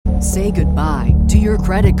Say goodbye to your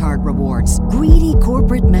credit card rewards. Greedy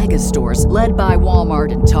corporate mega stores, led by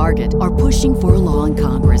Walmart and Target, are pushing for a law in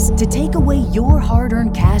Congress to take away your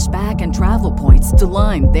hard-earned cash back and travel points to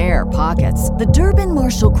line their pockets. The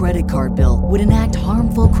Durbin-Marshall credit card bill would enact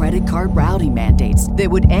harmful credit card routing mandates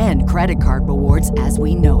that would end credit card rewards as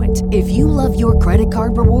we know it. If you love your credit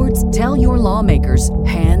card rewards, tell your lawmakers,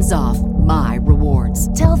 hands off my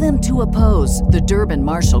rewards. Tell them to oppose the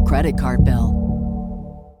Durbin-Marshall credit card bill.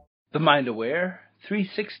 The Mind Aware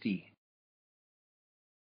 360.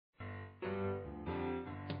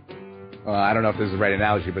 I don't know if this is the right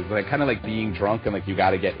analogy, but it's like kind of like being drunk and like you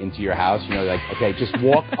got to get into your house. You know, like, okay, just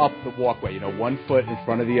walk up the walkway, 1 foot in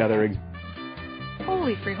front of the other.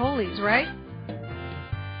 Holy free holies, right?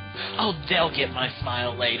 Oh, they'll get my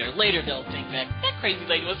smile later. Later they'll think that crazy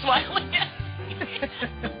lady was smiling at me.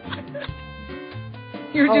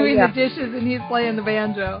 You're doing the dishes and he's playing the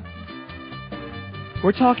banjo.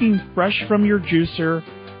 We're talking fresh from your juicer.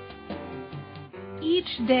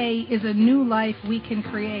 Each day is a new life we can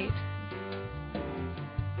create.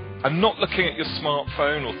 And not looking at your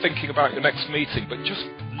smartphone or thinking about your next meeting, but just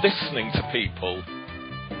listening to people.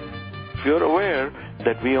 If you're aware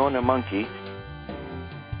that we own a monkey.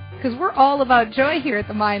 Because we're all about joy here at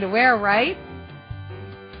the Mind Aware, right?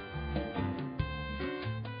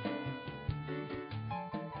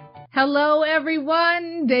 Hello,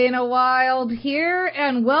 everyone. Dana Wilde here,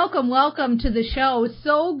 and welcome to the show.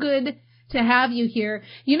 So good to have you here.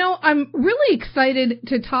 I'm really excited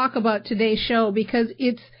to talk about today's show because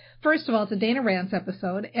first of all, it's a Dana Rants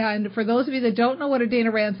episode. And for those of you that don't know what a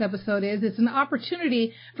Dana Rants episode is, it's an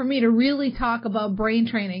opportunity for me to really talk about brain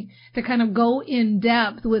training, to kind of go in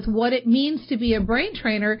depth with what it means to be a brain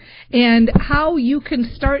trainer and how you can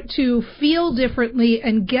start to feel differently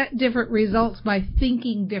and get different results by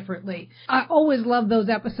thinking differently. I always love those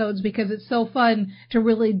episodes because it's so fun to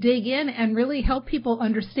really dig in and really help people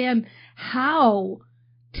understand how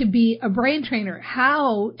to be a brain trainer,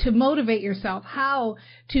 how to motivate yourself, how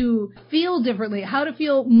to feel differently, how to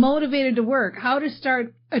feel motivated to work, how to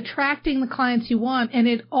start attracting the clients you want. And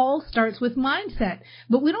it all starts with mindset.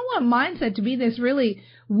 But we don't want mindset to be this really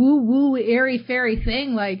woo-woo, airy-fairy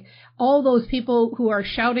thing like all those people who are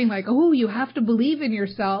shouting like, oh, you have to believe in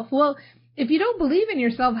yourself. Well, if you don't believe in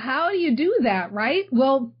yourself, how do you do that, right?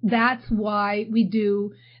 Well, that's why we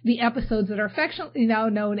do the episodes that are affectionately now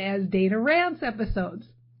known as Dana Rants episodes.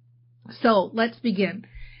 So let's begin.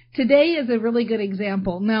 Today is a really good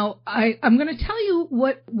example. Now, I'm going to tell you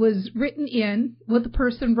what was written in, what the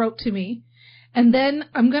person wrote to me, and then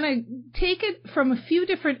I'm going to take it from a few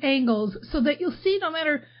different angles so that you'll see no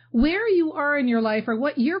matter where you are in your life or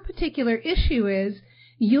what your particular issue is,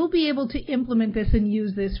 you'll be able to implement this and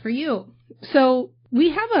use this for you. So we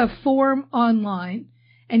have a form online,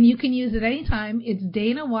 and you can use it anytime. It's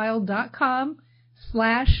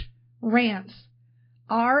danawilde.com/rants.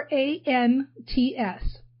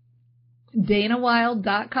 RANTS,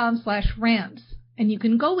 danawilde.com/rants. And you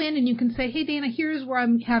can go in and you can say, hey, Dana, here's where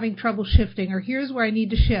I'm having trouble shifting, or here's where I need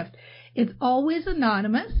to shift. It's always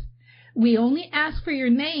anonymous. We only ask for your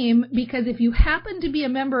name because if you happen to be a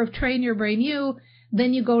member of Train Your Brain U,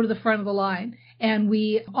 then you go to the front of the line. And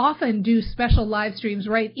we often do special live streams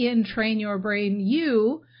right in Train Your Brain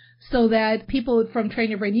U so that people from Train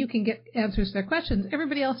Your Brain U can get answers to their questions.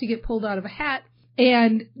 Everybody else, you get pulled out of a hat.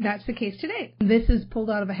 And that's the case today. This is pulled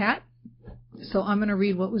out of a hat, so I'm going to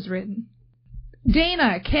read what was written.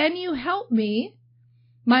 Dana, can you help me?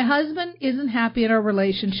 My husband isn't happy in our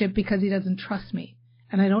relationship because he doesn't trust me,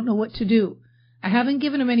 and I don't know what to do. I haven't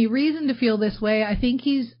given him any reason to feel this way. I think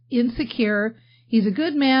he's insecure. He's a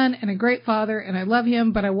good man and a great father, and I love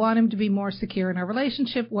him, but I want him to be more secure in our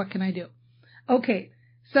relationship. What can I do? Okay,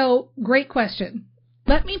 so great question.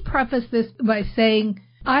 Let me preface this by saying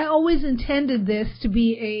I always intended this to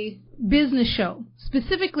be a business show,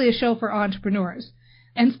 specifically a show for entrepreneurs,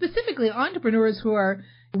 and specifically entrepreneurs who are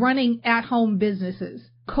running at-home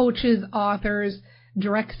businesses, coaches, authors,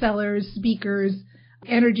 direct sellers, speakers,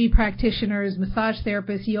 energy practitioners, massage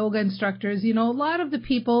therapists, yoga instructors. A lot of the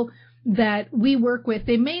people that we work with,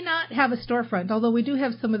 they may not have a storefront, although we do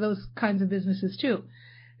have some of those kinds of businesses too.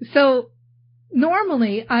 So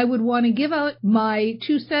normally, I would want to give out my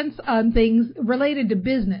 2 cents on things related to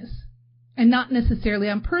business and not necessarily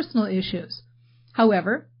on personal issues.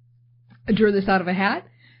 However, I drew this out of a hat.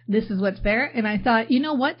 This is what's there. And I thought, you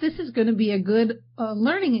know what? This is going to be a good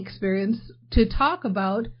learning experience to talk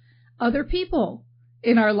about other people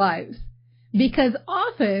in our lives. Because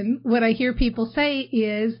often what I hear people say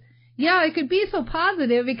is, Yeah, it could be so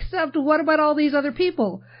positive, except what about all these other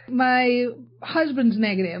people? My husband's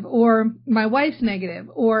negative, or my wife's negative,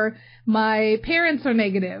 or my parents are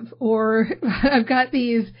negative, or I've got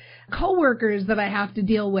these coworkers that I have to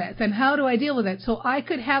deal with, and how do I deal with it? So I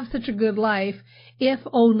could have such a good life if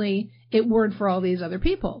only it weren't for all these other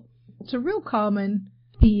people. It's a real common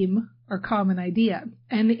theme or common idea,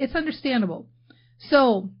 and it's understandable.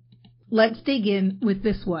 So let's dig in with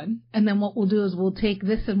this one, and then what we'll do is we'll take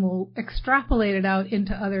this and we'll extrapolate it out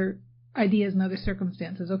into other ideas and other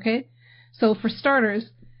circumstances, okay? So for starters,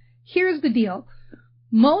 here's the deal.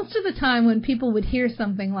 Most of the time when people would hear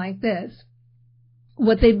something like this,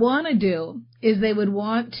 what they'd want to do is they would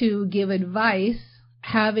want to give advice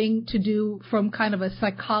having to do from kind of a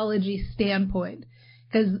psychology standpoint.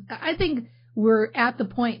 Because I think we're at the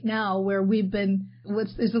point now where we've been,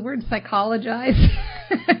 is the word psychologized?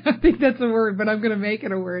 I don't think that's a word, but I'm going to make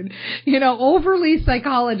it a word. Overly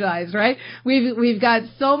psychologized, right? We've got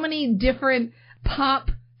so many different pop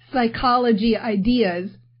psychology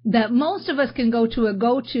ideas that most of us can go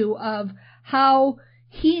to of how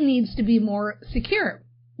he needs to be more secure.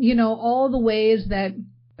 All the ways that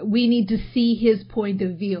we need to see his point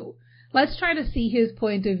of view. Let's try to see his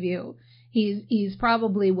point of view. He's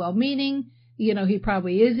probably well-meaning. He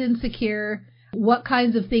probably is insecure. What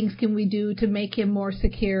kinds of things can we do to make him more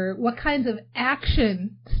secure? What kinds of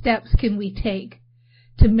action steps can we take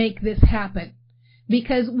to make this happen?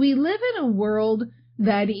 Because we live in a world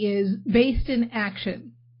that is based in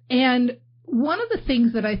action. And one of the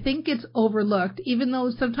things that I think gets overlooked, even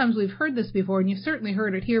though sometimes we've heard this before, and you've certainly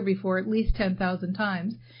heard it here before at least 10,000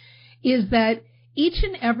 times, is that each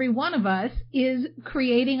and every one of us is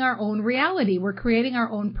creating our own reality. We're creating our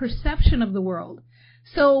own perception of the world.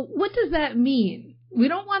 So what does that mean? We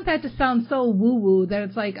don't want that to sound so woo-woo that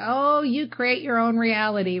it's like, oh, you create your own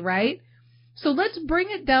reality, right? So let's bring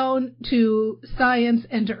it down to science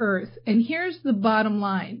and to earth. And here's the bottom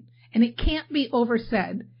line, and it can't be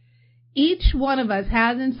oversaid. Each one of us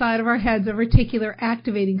has inside of our heads a reticular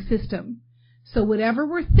activating system. So whatever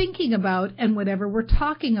we're thinking about and whatever we're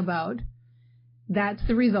talking about, that's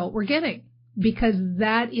the result we're getting, because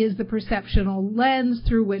that is the perceptual lens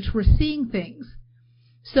through which we're seeing things.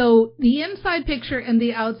 So the inside picture and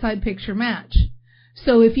the outside picture match.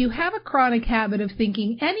 So if you have a chronic habit of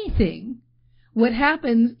thinking anything, what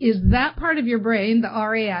happens is that part of your brain, the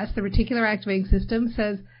RAS, the reticular activating system,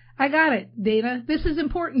 says, I got it, Dana. This is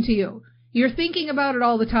important to you. You're thinking about it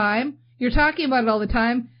all the time. You're talking about it all the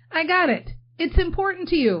time. I got it. It's important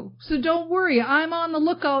to you. So don't worry. I'm on the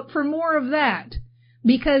lookout for more of that,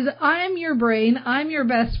 because I'm your brain. I'm your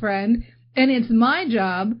best friend. And it's my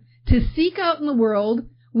job to seek out in the world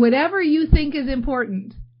whatever you think is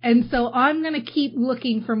important. And so I'm going to keep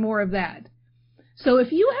looking for more of that. So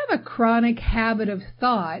if you have a chronic habit of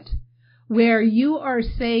thought where you are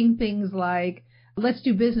saying things like, let's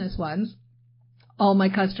do business ones, all my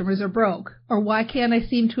customers are broke, or why can't I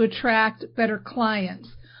seem to attract better clients,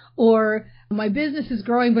 or my business is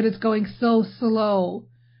growing but it's going so slow,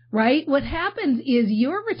 right? What happens is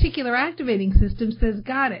your reticular activating system says,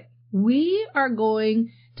 got it. We are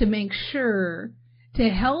going to make sure to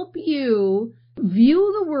help you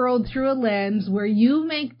view the world through a lens where you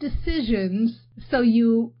make decisions so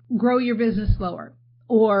you grow your business slower.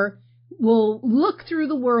 Or we'll look through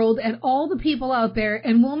the world at all the people out there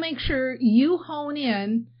and we'll make sure you hone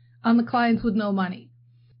in on the clients with no money.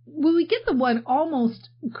 When we get the one almost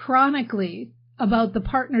chronically about the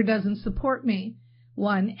partner doesn't support me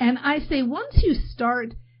one, and I say once you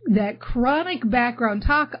start that chronic background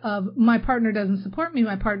talk of my partner doesn't support me,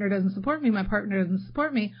 my partner doesn't support me, my partner doesn't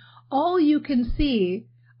support me, all you can see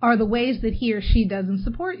are the ways that he or she doesn't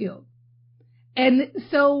support you. And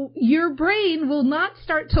so your brain will not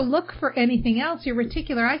start to look for anything else. Your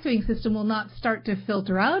reticular activating system will not start to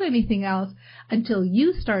filter out anything else until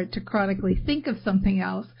you start to chronically think of something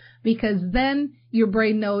else, because then your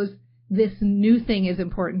brain knows this new thing is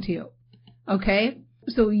important to you. Okay?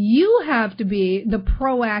 So you have to be the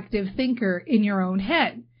proactive thinker in your own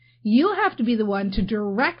head. You have to be the one to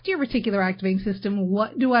direct your reticular activating system.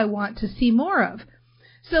 What do I want to see more of?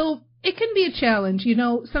 So it can be a challenge.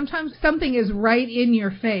 Sometimes something is right in your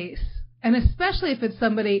face. And especially if it's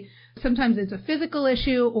somebody, sometimes it's a physical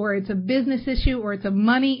issue or it's a business issue or it's a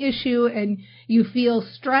money issue and you feel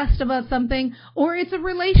stressed about something, or it's a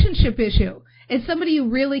relationship issue. It's somebody you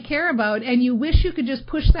really care about and you wish you could just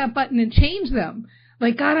push that button and change them.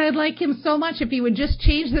 Like, God, I'd like him so much if he would just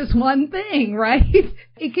change this one thing, right?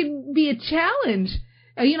 It can be a challenge.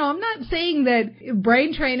 I'm not saying that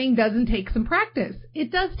brain training doesn't take some practice.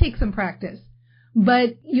 It does take some practice.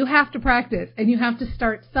 But you have to practice, and you have to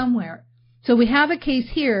start somewhere. So we have a case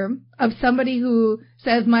here of somebody who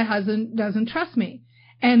says, my husband doesn't trust me.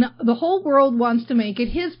 And the whole world wants to make it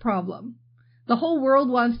his problem. The whole world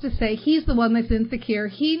wants to say he's the one that's insecure.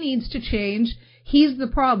 He needs to change. He's the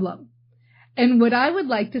problem. And what I would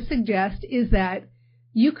like to suggest is that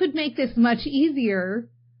you could make this much easier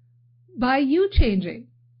by you changing.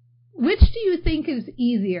 Which do you think is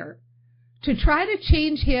easier? To try to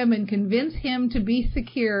change him and convince him to be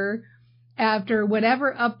secure after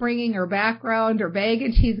whatever upbringing or background or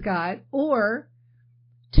baggage he's got, or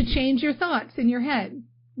to change your thoughts in your head?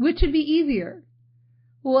 Which would be easier?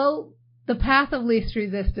 Well, the path of least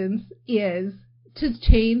resistance is to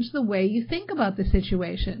change the way you think about the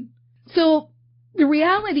situation. So the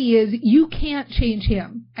reality is you can't change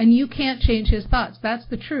him and you can't change his thoughts. That's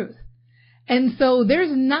the truth. And so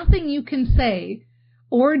there's nothing you can say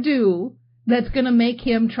or do that's going to make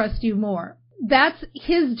him trust you more. That's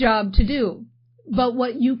his job to do. But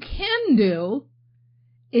what you can do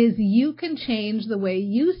is you can change the way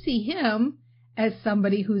you see him as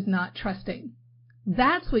somebody who's not trusting.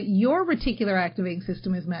 That's what your reticular activating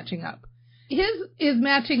system is matching up. His is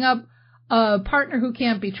matching up a partner who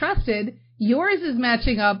can't be trusted. Yours is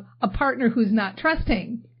matching up a partner who's not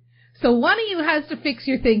trusting. So one of you has to fix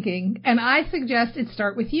your thinking, and I suggest it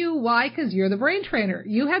start with you. Why? Because you're the brain trainer.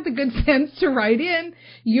 You have the good sense to write in.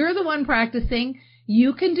 You're the one practicing.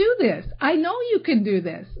 You can do this. I know you can do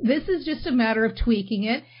this. This is just a matter of tweaking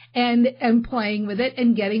it and playing with it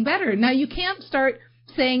and getting better. Now, you can't start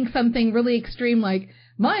saying something really extreme like,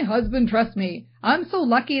 my husband trusts me. I'm so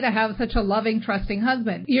lucky to have such a loving, trusting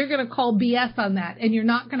husband. You're going to call BS on that, and you're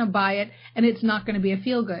not going to buy it, and it's not going to be a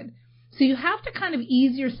feel-good. So you have to kind of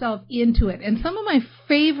ease yourself into it. And some of my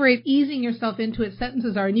favorite easing yourself into it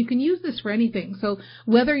sentences are, and you can use this for anything. So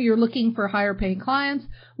whether you're looking for higher paying clients,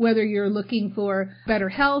 whether you're looking for better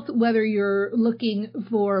health, whether you're looking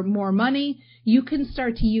for more money, you can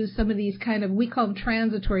start to use some of these kind of, we call them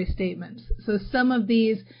transitory statements. So some of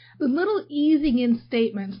these little easing in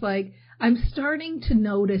statements like, I'm starting to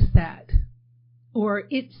notice that. Or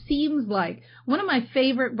it seems like. One of my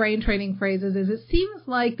favorite brain training phrases is, it seems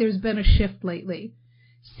like there's been a shift lately.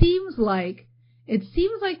 It seems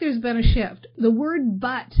like there's been a shift. The word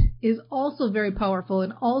but is also very powerful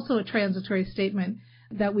and also a transitory statement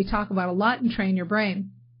that we talk about a lot in Train Your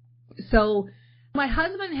Brain. So my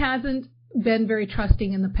husband hasn't been very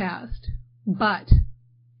trusting in the past, but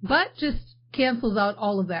just cancels out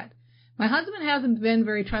all of that. My husband hasn't been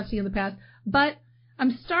very trusting in the past, but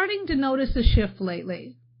I'm starting to notice a shift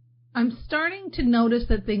lately. I'm starting to notice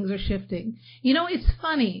that things are shifting. You know, it's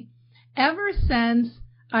funny. Ever since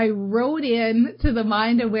I wrote in to the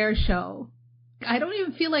Mind Aware show, I don't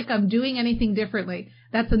even feel like I'm doing anything differently.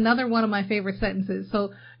 That's another one of my favorite sentences.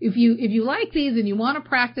 So if you like these and you want to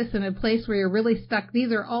practice in a place where you're really stuck,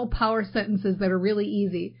 these are all power sentences that are really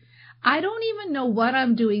easy. I don't even know what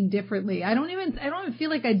I'm doing differently. I don't even feel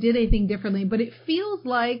like I did anything differently, but it feels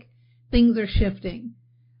like things are shifting.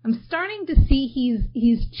 I'm starting to see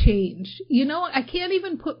he's changed. You know, I can't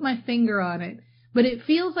even put my finger on it, but it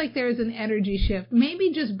feels like there's an energy shift.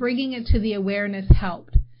 Maybe just bringing it to the awareness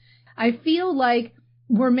helped. I feel like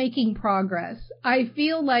we're making progress. I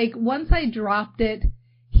feel like once I dropped it,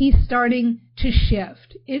 he's starting to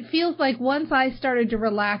shift. It feels like once I started to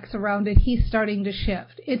relax around it, he's starting to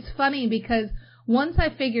shift. It's funny because once I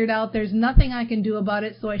figured out there's nothing I can do about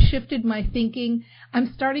it, so I shifted my thinking,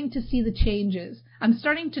 I'm starting to see the changes. I'm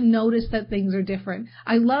starting to notice that things are different.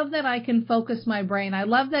 I love that I can focus my brain. I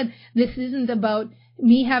love that this isn't about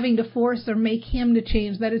me having to force or make him to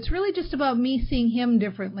change, that it's really just about me seeing him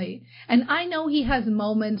differently. And I know he has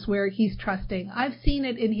moments where he's trusting. I've seen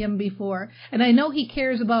it in him before. And I know he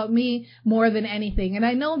cares about me more than anything. And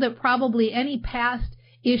I know that probably any past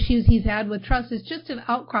issues he's had with trust is just an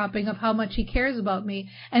outcropping of how much he cares about me.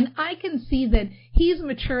 And I can see that he's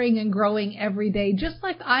maturing and growing every day, just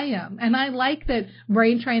like I am. And I like that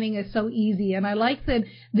brain training is so easy. And I like that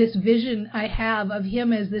this vision I have of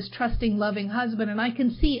him as this trusting, loving husband. And I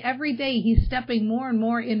can see every day he's stepping more and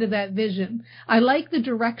more into that vision. I like the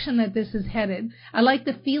direction that this is headed. I like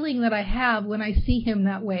the feeling that I have when I see him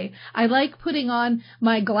that way. I like putting on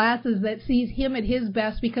my glasses that sees him at his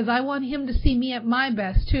best because I want him to see me at my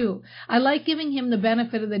best too. I like giving him the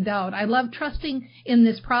benefit of the doubt. I love trusting in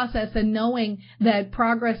this process and knowing that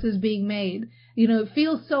progress is being made. You know, it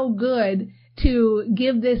feels so good to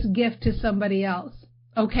give this gift to somebody else.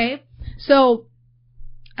 Okay? So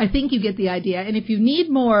I think you get the idea. And if you need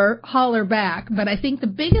more, holler back. But I think the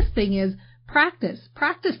biggest thing is practice.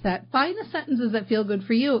 Practice that. Find the sentences that feel good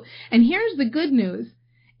for you. And here's the good news.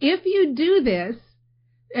 If you do this,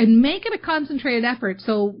 and make it a concentrated effort.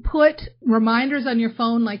 So put reminders on your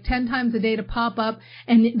phone like 10 times a day to pop up,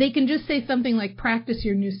 and they can just say something like practice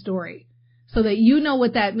your new story so that you know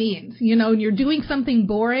what that means. You know, and you're doing something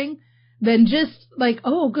boring, then just like,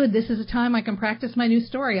 oh, good, this is a time I can practice my new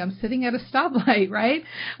story. I'm sitting at a stoplight, right?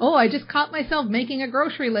 Oh, I just caught myself making a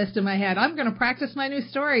grocery list in my head. I'm going to practice my new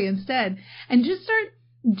story instead. And just start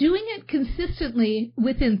doing it consistently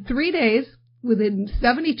within 3 days, within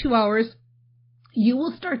 72 hours. You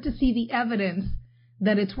will start to see the evidence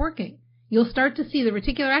that it's working. You'll start to see the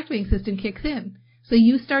reticular activating system kicks in. So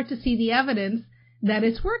you start to see the evidence that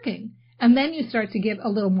it's working. And then you start to get a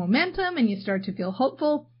little momentum and you start to feel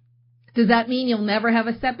hopeful. Does that mean you'll never have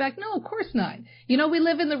a setback? No, of course not. You know, we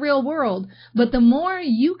live in the real world. But the more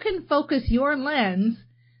you can focus your lens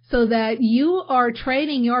so that you are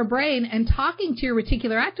training your brain and talking to your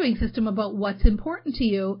reticular activating system about what's important to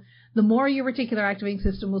you, the more your reticular activating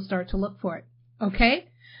system will start to look for it. Okay?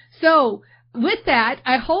 So with that,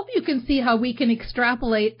 I hope you can see how we can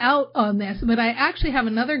extrapolate out on this, but I actually have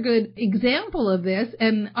another good example of this,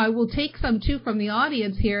 and I will take some too from the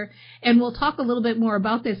audience here, and we'll talk a little bit more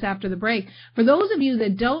about this after the break. For those of you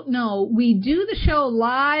that don't know, we do the show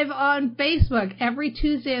live on Facebook every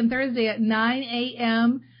Tuesday and Thursday at 9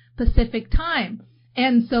 a.m. Pacific time.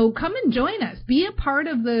 And so come and join us. Be a part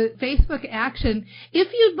of the Facebook action.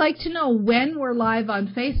 If you'd like to know when we're live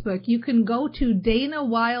on Facebook, you can go to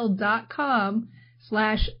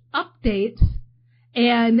danawild.com/updates.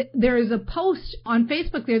 And there is a post on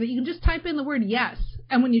Facebook there that you can just type in the word yes.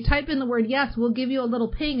 And when you type in the word yes, we'll give you a little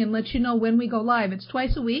ping and let you know when we go live. It's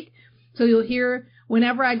twice a week. So you'll hear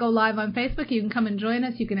whenever I go live on Facebook. You can come and join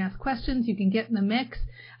us. You can ask questions. You can get in the mix.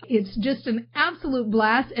 It's just an absolute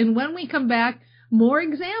blast. And when we come back, more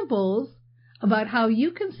examples about how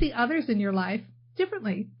you can see others in your life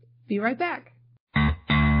differently. Be right back.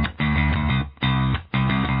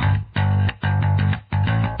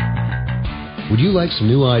 Would you like some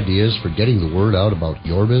new ideas for getting the word out about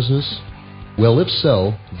your business? Well, if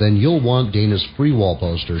so, then you'll want Dana's free wall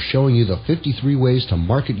poster showing you the 53 ways to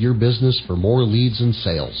market your business for more leads and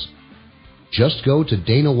sales. Just go to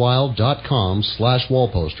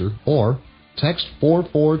danawild.com/wallposter or text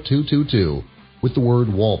 44222 with the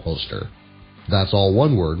word wall poster. That's all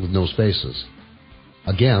one word with no spaces.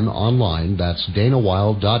 Again, online, that's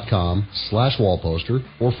danawild.com/wallposter,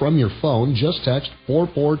 or from your phone, just text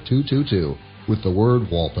 44222 with the word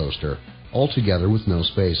wall poster, all together with no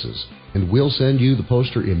spaces, and we'll send you the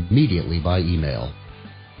poster immediately by email.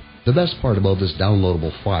 The best part about this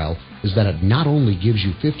downloadable file is that it not only gives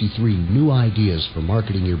you 53 new ideas for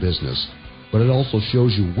marketing your business, but it also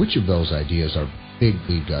shows you which of those ideas are big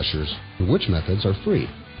lead gushers and which methods are free.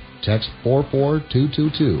 Text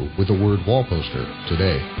 44222 with the word wall poster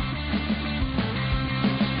today.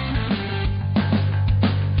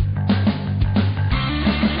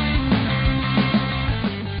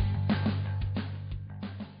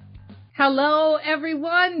 Hello,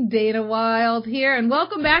 everyone. Dana Wild here, and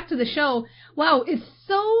welcome back to the show. Wow, it's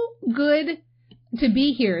so good to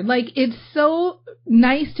be here. Like, it's so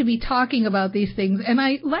nice to be talking about these things, and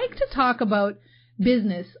I like to talk about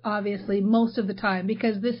business, obviously, most of the time,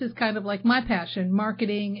 because this is kind of like my passion,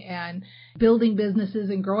 marketing and building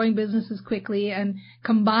businesses and growing businesses quickly, and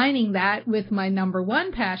combining that with my number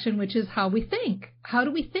one passion, which is how we think. How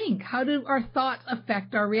do we think? How do our thoughts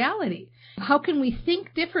affect our reality? How can we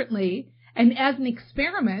think differently and, as an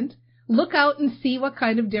experiment, look out and see what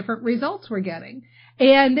kind of different results we're getting?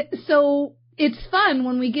 And so it's fun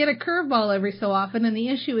when we get a curveball every so often, and the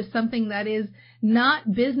issue is something that is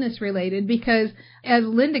not business related, because as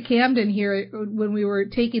Linda Camden here, when we were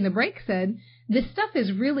taking the break, said, this stuff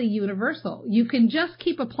is really universal. You can just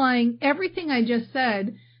keep applying everything I just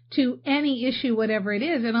said to any issue, whatever it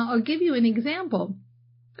is. And I'll give you an example.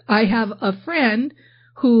 I have a friend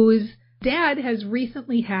whose dad has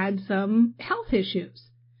recently had some health issues.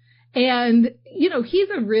 And, you know, he's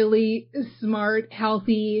a really smart,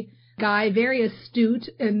 healthy guy, very astute,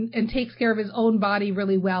 and takes care of his own body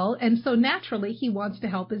really well. And so naturally, he wants to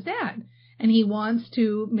help his dad. And he wants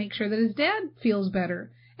to make sure that his dad feels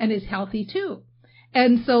better and is healthy too.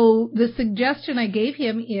 And so the suggestion I gave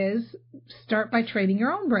him is start by training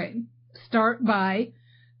your own brain. Start by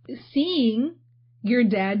seeing your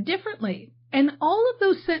dad differently. And all of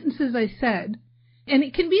those sentences I said, and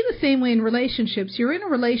it can be the same way in relationships. You're in a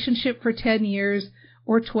relationship for 10 years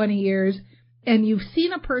or 20 years, and you've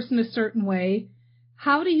seen a person a certain way.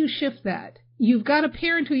 How do you shift that? You've got a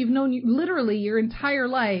parent who you've known literally your entire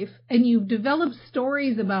life, and you've developed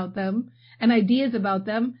stories about them and ideas about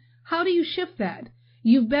them. How do you shift that?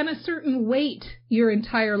 You've been a certain weight your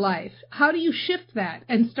entire life. How do you shift that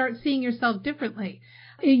and start seeing yourself differently?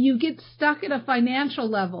 You get stuck at a financial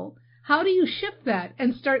level. How do you shift that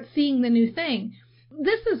and start seeing the new thing?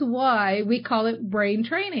 This is why we call it brain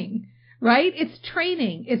training, right? It's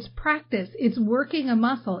training, it's practice, it's working a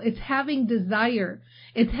muscle, it's having desire.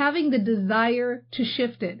 It's having the desire to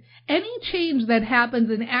shift it. Any change that happens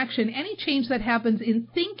in action, any change that happens in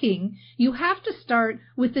thinking, you have to start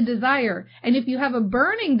with the desire. And if you have a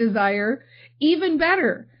burning desire, even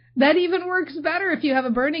better. That even works better if you have a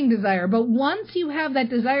burning desire. But once you have that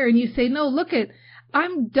desire and you say, no, look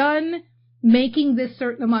I'm done making this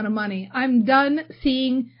certain amount of money. I'm done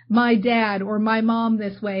seeing my dad or my mom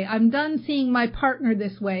this way. I'm done seeing my partner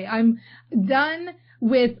this way. I'm done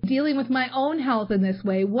with dealing with my own health in this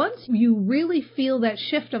way. Once you really feel that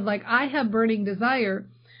shift of like, I have burning desire,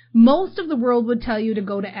 most of the world would tell you to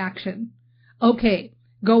go to action. Okay,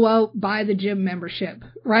 go out, buy the gym membership,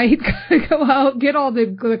 right? Go out, get all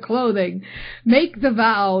the clothing, make the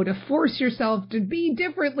vow to force yourself to be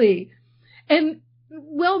differently. And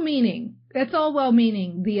well-meaning, that's all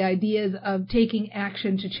well-meaning, the ideas of taking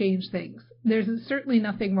action to change things. There's certainly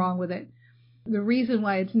nothing wrong with it. The reason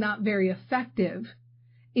why it's not very effective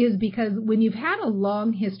is because when you've had a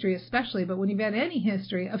long history especially, but when you've had any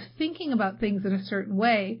history of thinking about things in a certain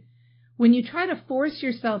way, when you try to force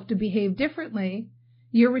yourself to behave differently,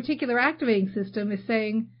 your reticular activating system is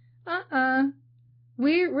saying,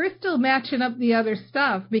 we're still matching up the other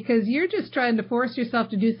stuff because you're just trying to force yourself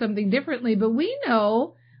to do something differently, but we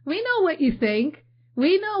know what you think.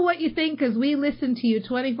 We know what you think because we listen to you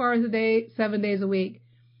 24 hours a day, 7 days a week.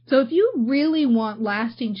 So if you really want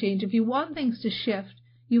lasting change, if you want things to shift,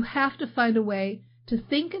 you have to find a way to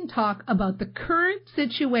think and talk about the current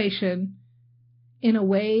situation in a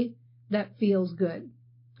way that feels good.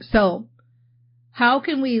 So how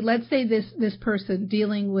can we, let's say this person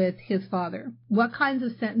dealing with his father, what kinds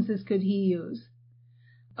of sentences could he use?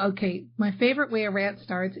 Okay, my favorite way a rant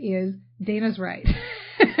starts is, Dana's right.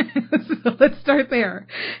 So let's start there.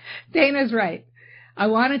 Dana's right. I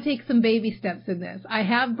want to take some baby steps in this. I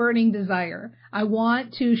have burning desire. I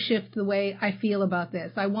want to shift the way I feel about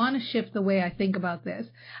this. I want to shift the way I think about this.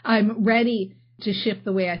 I'm ready to shift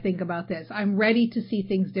the way I think about this. I'm ready to see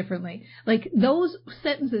things differently. Like those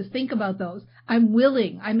sentences, think about those. I'm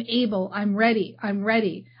willing, I'm able, I'm ready,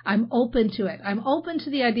 I'm open to it. I'm open to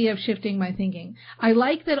the idea of shifting my thinking. I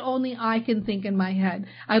like that only I can think in my head.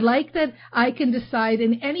 I like that I can decide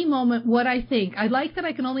in any moment what I think. I like that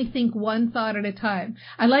I can only think one thought at a time.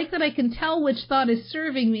 I like that I can tell which thought is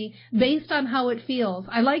serving me based on how it feels.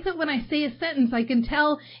 I like that when I say a sentence, I can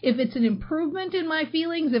tell if it's an improvement in my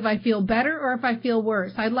feelings, if I feel better or if I feel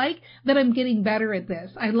worse. I like that I'm getting better at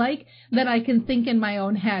this. I like that I can think in my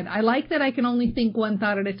own head. I like that I can only think one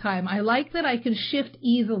thought at a time. I like that I can shift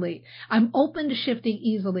easily. I'm open to shifting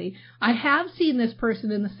easily. I have seen this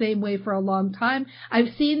person in the same way for a long time.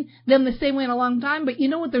 I've seen them the same way in a long time, but you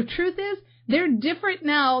know what the truth is? They're different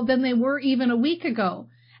now than they were even a week ago.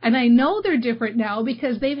 And I know they're different now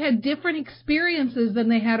because they've had different experiences than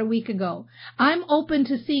they had a week ago. I'm open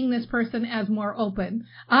to seeing this person as more open.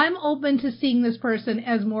 I'm open to seeing this person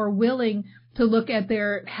as more willing to look at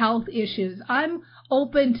their health issues. I'm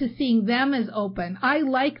open to seeing them as open. I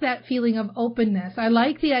like that feeling of openness. I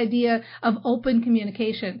like the idea of open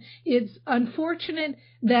communication. It's unfortunate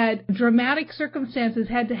that dramatic circumstances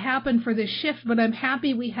had to happen for this shift, but I'm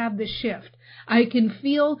happy we have this shift. I can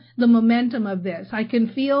feel the momentum of this. I can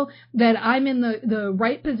feel that I'm in the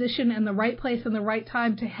right position and the right place and the right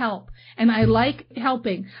time to help. And I like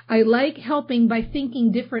helping. I like helping by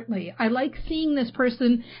thinking differently. I like seeing this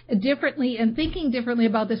person differently and thinking differently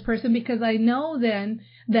about this person because I know then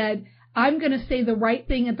that I'm going to say the right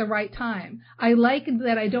thing at the right time. I like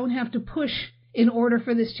that I don't have to push in order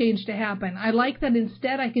for this change to happen. I like that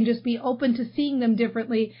instead I can just be open to seeing them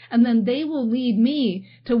differently, and then they will lead me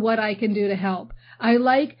to what I can do to help. I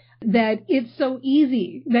like that it's so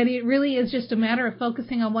easy, that it really is just a matter of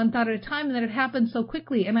focusing on one thought at a time, and that it happens so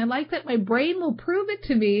quickly. And I like that my brain will prove it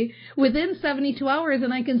to me within 72 hours,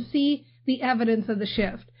 and I can see the evidence of the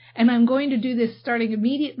shift. And I'm going to do this starting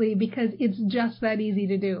immediately because it's just that easy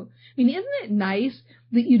to do. I mean, isn't it nice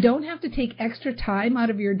that you don't have to take extra time out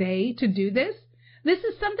of your day to do this? This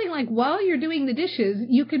is something like while you're doing the dishes,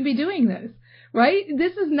 you can be doing this, right?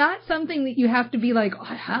 This is not something that you have to be like, oh,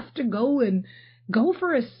 I have to go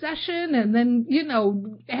for a session and then,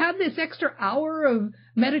 have this extra hour of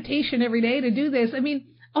meditation every day to do this. I mean,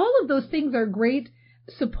 all of those things are great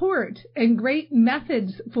support and great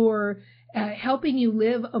methods for helping you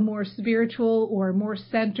live a more spiritual or more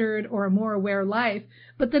centered or a more aware life.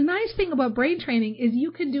 But the nice thing about brain training is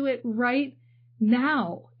you can do it right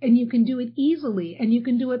now, and you can do it easily, and you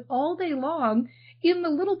can do it all day long in the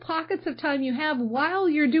little pockets of time you have while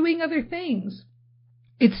you're doing other things.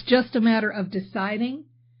 It's just a matter of deciding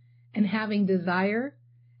and having desire.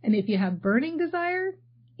 And if you have burning desire,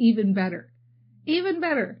 even better. Even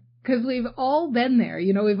better. Because we've all been there.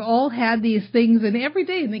 We've all had these things, and every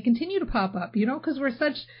day, and they continue to pop up, because we're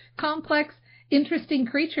such complex, interesting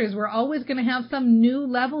creatures. We're always going to have some new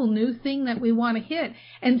level, new thing that we want to hit.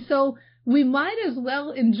 And so we might as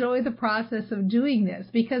well enjoy the process of doing this,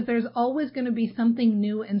 because there's always going to be something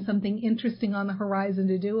new and something interesting on the horizon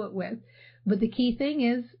to do it with. But the key thing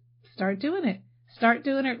is, start doing it. Start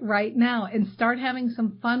doing it right now and start having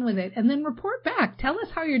some fun with it. And then report back. Tell us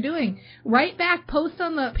how you're doing. Write back. Post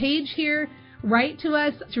on the page here. Write to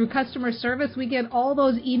us through customer service. We get all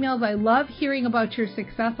those emails. I love hearing about your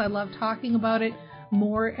success. I love talking about it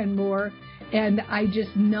more and more. And I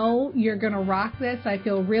just know you're going to rock this. I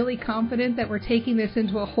feel really confident that we're taking this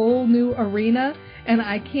into a whole new arena. And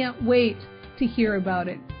I can't wait to hear about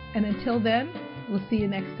it. And until then, we'll see you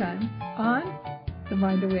next time on The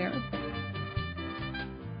Mind Aware.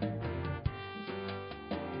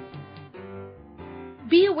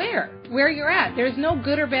 Be aware where you're at. There's no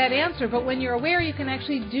good or bad answer, but when you're aware, you can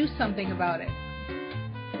actually do something about it.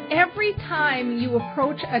 Every time you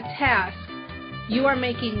approach a task, you are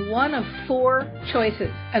making one of 4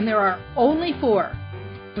 choices, and there are only 4.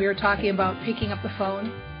 We were talking about picking up the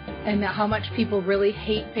phone and how much people really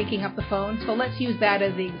hate picking up the phone, so let's use that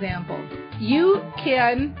as the example. You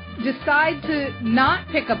can decide to not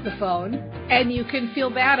pick up the phone, and you can feel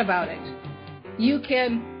bad about it. You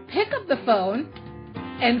can pick up the phone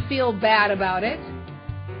and feel bad about it,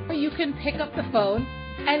 or you can pick up the phone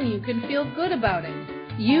and you can feel good about it.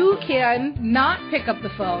 You can not pick up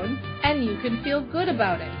the phone and you can feel good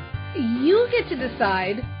about it. You get to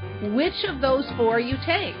decide which of those 4 you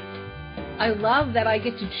take. I love that I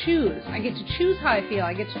get to choose. I get to choose how I feel.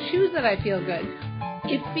 I get to choose that I feel good.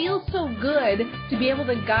 It feels so good to be able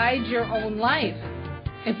to guide your own life.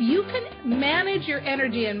 If you can manage your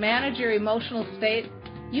energy and manage your emotional state,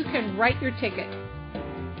 you can write your ticket.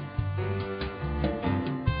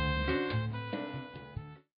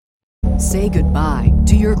 Say goodbye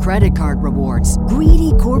to your credit card rewards.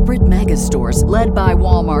 Greedy corporate mega stores, led by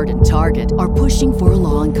Walmart and Target, are pushing for a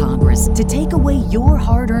law in Congress to take away your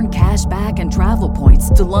hard-earned cash back and travel points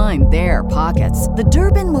to line their pockets. The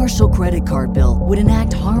Durbin-Marshall credit card bill would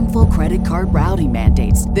enact harmful credit card routing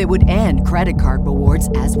mandates that would end credit card rewards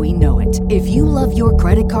as we know it. If you love your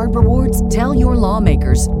credit card rewards, tell your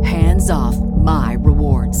lawmakers, hands off my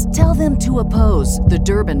rewards. Tell them to oppose the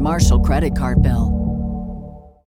Durbin-Marshall credit card bill.